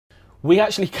We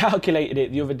actually calculated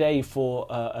it the other day for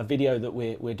a video that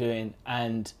we're doing,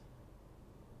 and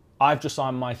I've just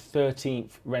signed my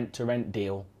 13th rent-to-rent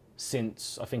deal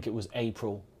since I think it was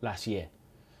April last year.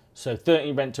 So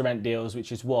 13 rent-to-rent deals,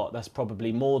 which is what? That's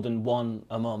probably more than one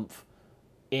a month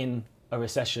in a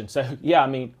recession. So yeah, I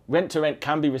mean, rent-to-rent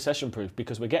can be recession-proof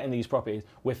because we're getting these properties,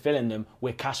 we're filling them,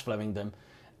 we're cash flowing them,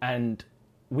 and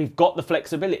we've got the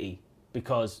flexibility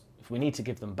because if we need to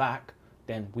give them back,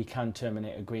 then we can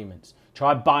terminate agreements.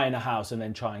 Try buying a house and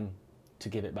then trying to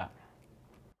give it back.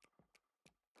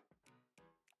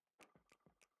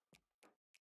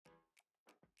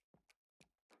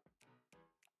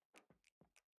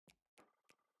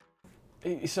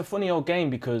 It's a funny old game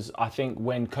because I think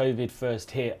when COVID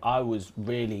first hit, I was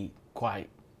really quite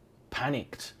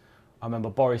panicked. I remember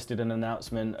Boris did an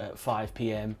announcement at 5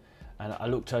 p.m. and I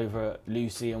looked over at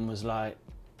Lucy and was like,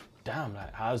 damn,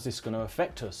 like, how's this going to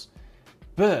affect us?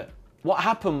 But what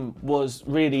happened was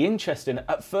really interesting.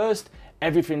 At first,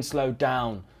 everything slowed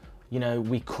down. You know,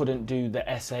 we couldn't do the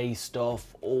SA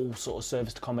stuff, all sort of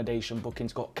serviced accommodation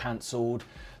bookings got cancelled.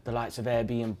 The likes of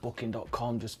Airbnb,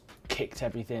 Booking.com just kicked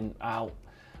everything out.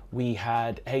 We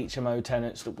had HMO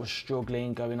tenants that were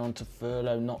struggling, going on to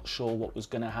furlough, not sure what was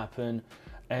going to happen.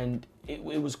 And it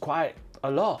was quite a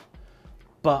lot.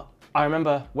 But I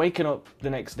remember waking up the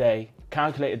next day,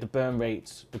 calculated the burn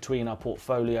rates between our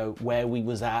portfolio, where we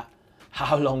was at,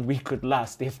 how long we could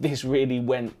last if this really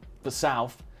went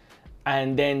south,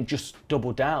 and then just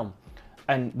doubled down.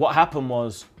 And what happened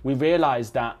was we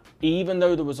realized that even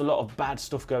though there was a lot of bad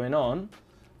stuff going on,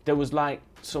 there was like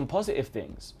some positive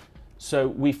things. So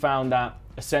we found that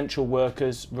essential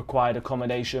workers required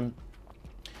accommodation.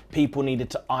 People needed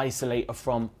to isolate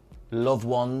from loved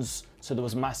ones. So there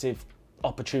was massive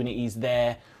opportunities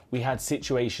there. We had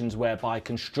situations whereby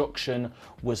construction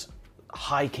was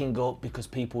hiking up because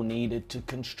people needed to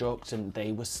construct and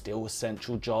they were still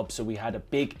essential jobs. So we had a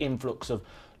big influx of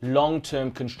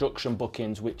long-term construction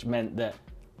bookings, which meant that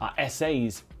our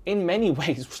SAs in many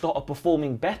ways started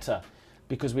performing better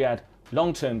because we had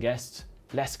long-term guests,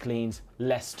 less cleans,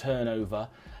 less turnover,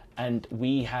 and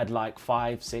we had like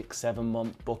 5, 6, 7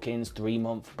 month bookings,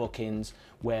 3-month bookings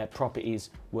where properties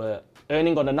were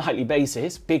earning on a nightly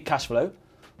basis, big cash flow,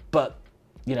 but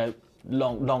you know,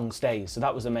 long stays. So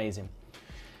that was amazing.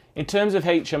 In terms of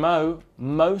HMO,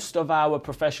 most of our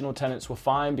professional tenants were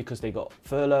fine because they got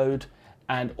furloughed,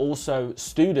 and also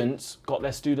students got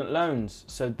their student loans.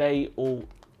 So they all,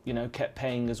 you know, kept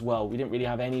paying as well. We didn't really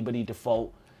have anybody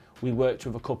default. We worked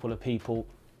with a couple of people,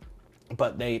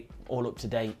 but they all up to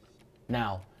date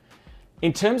now.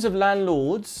 In terms of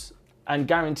landlords and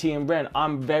guaranteeing rent,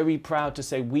 I'm very proud to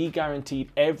say we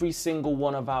guaranteed every single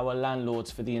one of our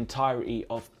landlords for the entirety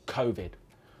of COVID.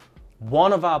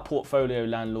 One of our portfolio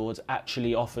landlords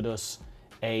actually offered us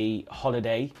a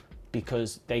holiday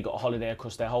because they got a holiday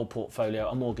across their whole portfolio,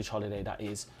 a mortgage holiday that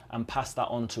is, and passed that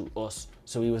on to us.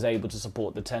 So he was able to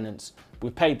support the tenants.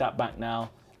 We've paid that back now,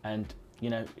 and you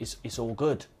know, it's all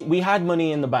good. We had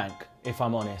money in the bank, if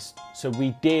I'm honest. So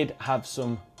we did have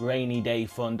some rainy day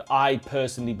fund. I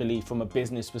personally believe from a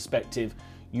business perspective,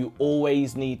 you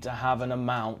always need to have an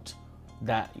amount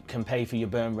that can pay for your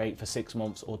burn rate for 6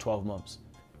 months or 12 months.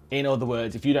 In other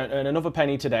words, if you don't earn another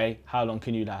penny today, how long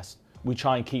can you last? We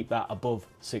try and keep that above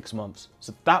 6 months.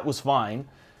 So that was fine.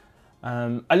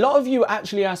 A lot of you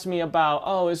actually asked me about,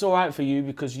 oh, it's all right for you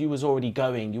because you was already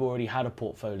going, you already had a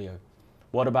portfolio.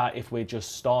 What about if we're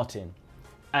just starting?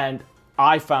 And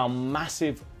I found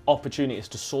massive opportunities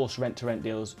to source rent-to-rent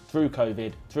deals through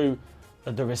COVID, through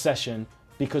the recession,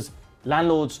 because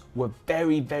landlords were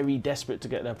very, very desperate to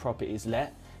get their properties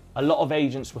let. A lot of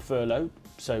agents were furloughed,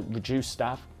 so reduced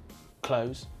staff,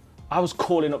 close. I was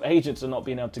calling up agents and not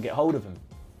being able to get hold of them.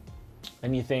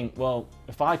 And you think, well,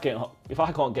 if I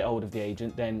can't get hold of the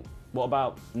agent, then what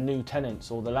about new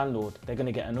tenants or the landlord? They're going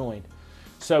to get annoyed.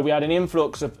 So we had an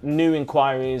influx of new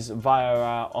inquiries via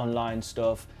our online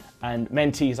stuff, and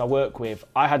mentees I work with.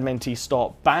 I had mentees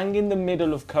start bang in the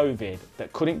middle of COVID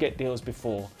that couldn't get deals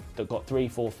before, that got 3,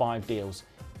 4, 5 deals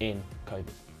in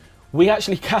COVID. We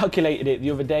actually calculated it the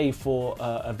other day for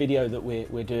a video that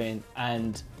we're doing,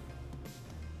 and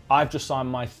I've just signed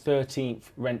my 13th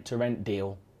rent-to-rent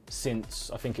deal since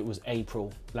I think it was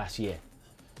April last year.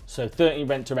 So 13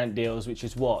 rent-to-rent deals, which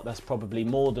is what? That's probably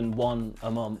more than one a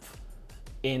month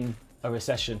in a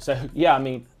recession. So yeah, I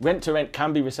mean, rent-to-rent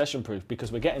can be recession-proof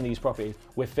because we're getting these properties,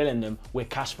 we're filling them, we're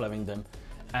cash flowing them,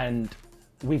 and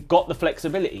we've got the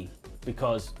flexibility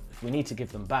because if we need to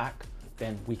give them back,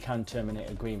 then we can terminate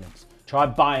agreements. Try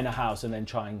buying a house and then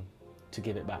trying to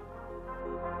give it back.